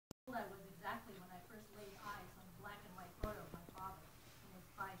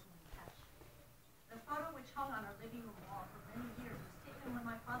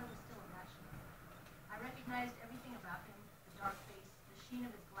my father was still a bachelor. I recognized everything about him, the dark face, the sheen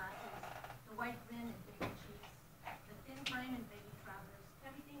of his glasses, the white grin and dimpled cheeks, the thin frame and baby trousers,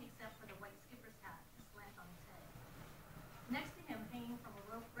 everything except for the white skipper's hat aslant on his head. Next to him, hanging from a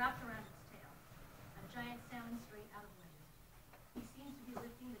rope wrapped around its tail, a giant salmon straight out of wind. He seems to be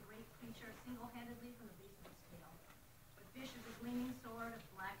lifting the great creature single-handedly from the base of its tail. The fish is a gleaming sword of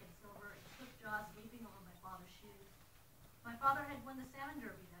black and silver, its swift jaws gaping over my father's shoes. My father had won the salmon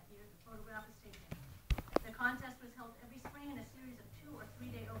derby that year. The photograph is taken. The contest was held every spring in a series of 2 or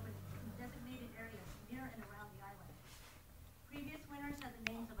 3-day openings in designated areas near and around the island. Previous winners had the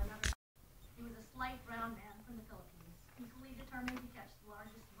names of another. He was a slight brown man from the Philippines, equally determined to catch the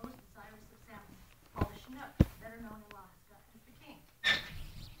largest, most desirous of salmon, called the Chinook, better known in Alaska as the king.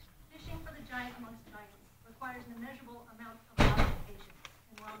 Fishing for the giant amongst giants requires an immeasurable amount of knowledge and patience,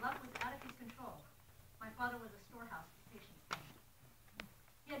 and while luck was out of his control, my father was a storehouse of patience.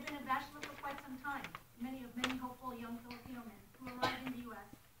 He had been a bachelor for quite some time, many hopeful young Filipino men who arrived in the U.S.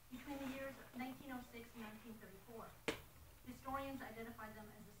 between the years of 1906 and 1934. Historians identified them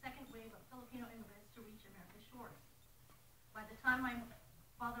as the second wave of Filipino immigrants to reach America's shores. By the time my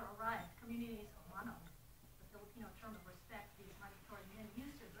father arrived, communities of mano, the Filipino term of respect these migratory men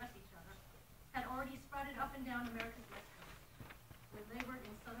used to address each other, had already sprouted up and down America's west coast. They labored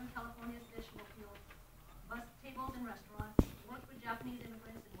in Southern California's vegetable fields, bussed tables in restaurants, worked with Japanese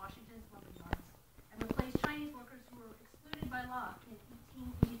immigrants in Washington's lumber yards, and replaced Chinese workers who were excluded by law in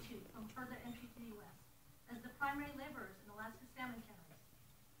 1882 from further entry to the U.S. as the primary laborers in Alaska's salmon canneries.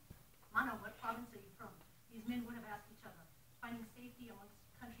 Mano, what province are you from? These men would have asked each other, finding safety amongst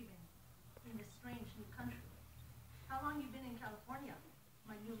countrymen in this strange new country. How long you been in California?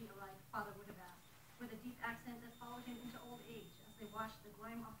 My newly arrived father would have asked, with a deep accent that followed him into old age as they washed the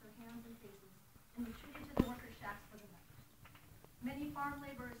grime off their hands and faces and retreated to the workers' shacks for the night. Many farm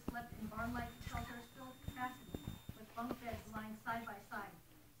laborers slept in barn-like shelters filled to capacity, with bunk beds lying side by side,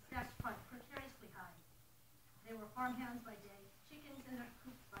 stacked precariously high. They were farmhands by day, chickens in their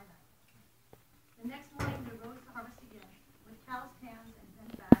coops by night. The next morning they rose to harvest again, with calloused hands and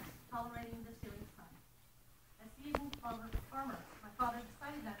bent backs, tolerating the searing sun. As seasoned farmer, my father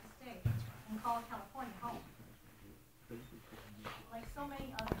decided not to stay and call California home. Like so many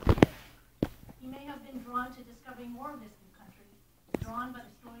others, he may have been drawn to discovering more of this new country, drawn by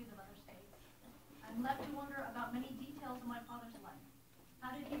the stories of other states. I'm left to wonder about many details of my father's life.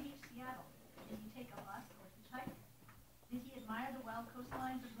 How did he reach Seattle? Did he take a bus or hitchhike? Did he admire the wild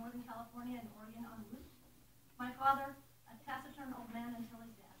coastlines of Northern California and Oregon en route? My father, a taciturn old man until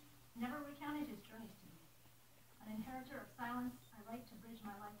his death, never recounted his journeys to me. An inheritor of silence, I write to bridge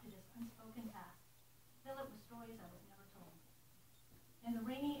my life to this unspoken past, fill it with stories I was never told. In the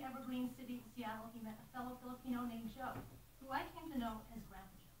rainy, evergreen city of Seattle, he met a fellow Filipino named Joe, who I came to know as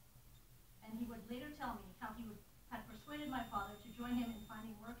Grandpa Joe. And he would later tell me how he had persuaded my father to join him in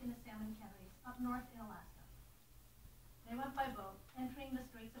finding work in the salmon canneries up north in Alaska. They went by boat, entering the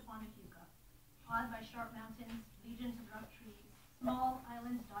Straits of Juan de Fuca, awed by sharp mountains, legions of rough trees, small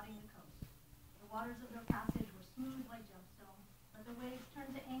islands dotting the coast. The waters of their passage were smooth like gemstone, but the waves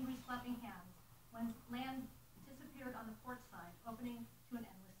turned to angry slapping hands when land disappeared on the port side, opening to an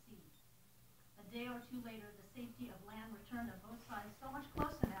endless sea. A day or two later, the safety of land returned on both sides so much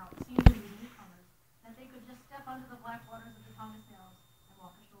closer now, it seemed to the newcomers, that they could just step onto the black waters of the Tonga Snails and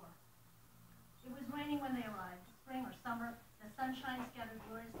walk ashore. It was raining when they arrived, spring or summer, the sunshine scattered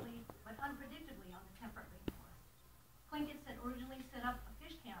gloriously, but unpredictably on the temperate rainforest. Plinketts had originally set up a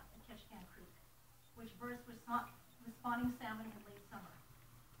fish camp at Ketchikan Creek, which burst with spawning salmon in late summer.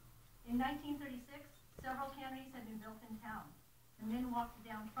 In 1936, several canneries had been built in town. The men walked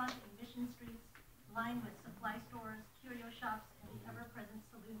down front in Mission Streets, lined with supply stores, curio shops, and the ever-present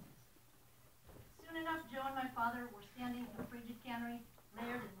saloons. Soon enough, Joe and my father were standing in a frigid cannery,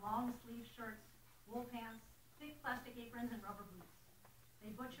 layered in long-sleeved shirts, wool pants, thick plastic aprons, and rubber boots.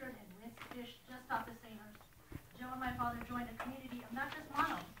 They butchered and rinsed fish just off the seiners. Joe and my father joined a community of not just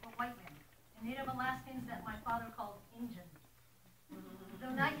mono, but white men, and Native Alaskans that my father called Injun.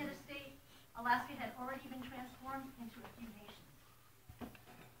 Though not yet a state, Alaska had already been transformed into a few nations.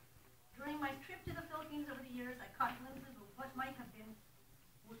 During my trip to the Philippines over the years, I caught glimpses of what might have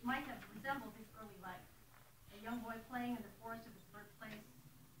resembled his early life. A young boy playing in the forest of his birthplace,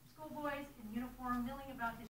 schoolboys in uniform milling about his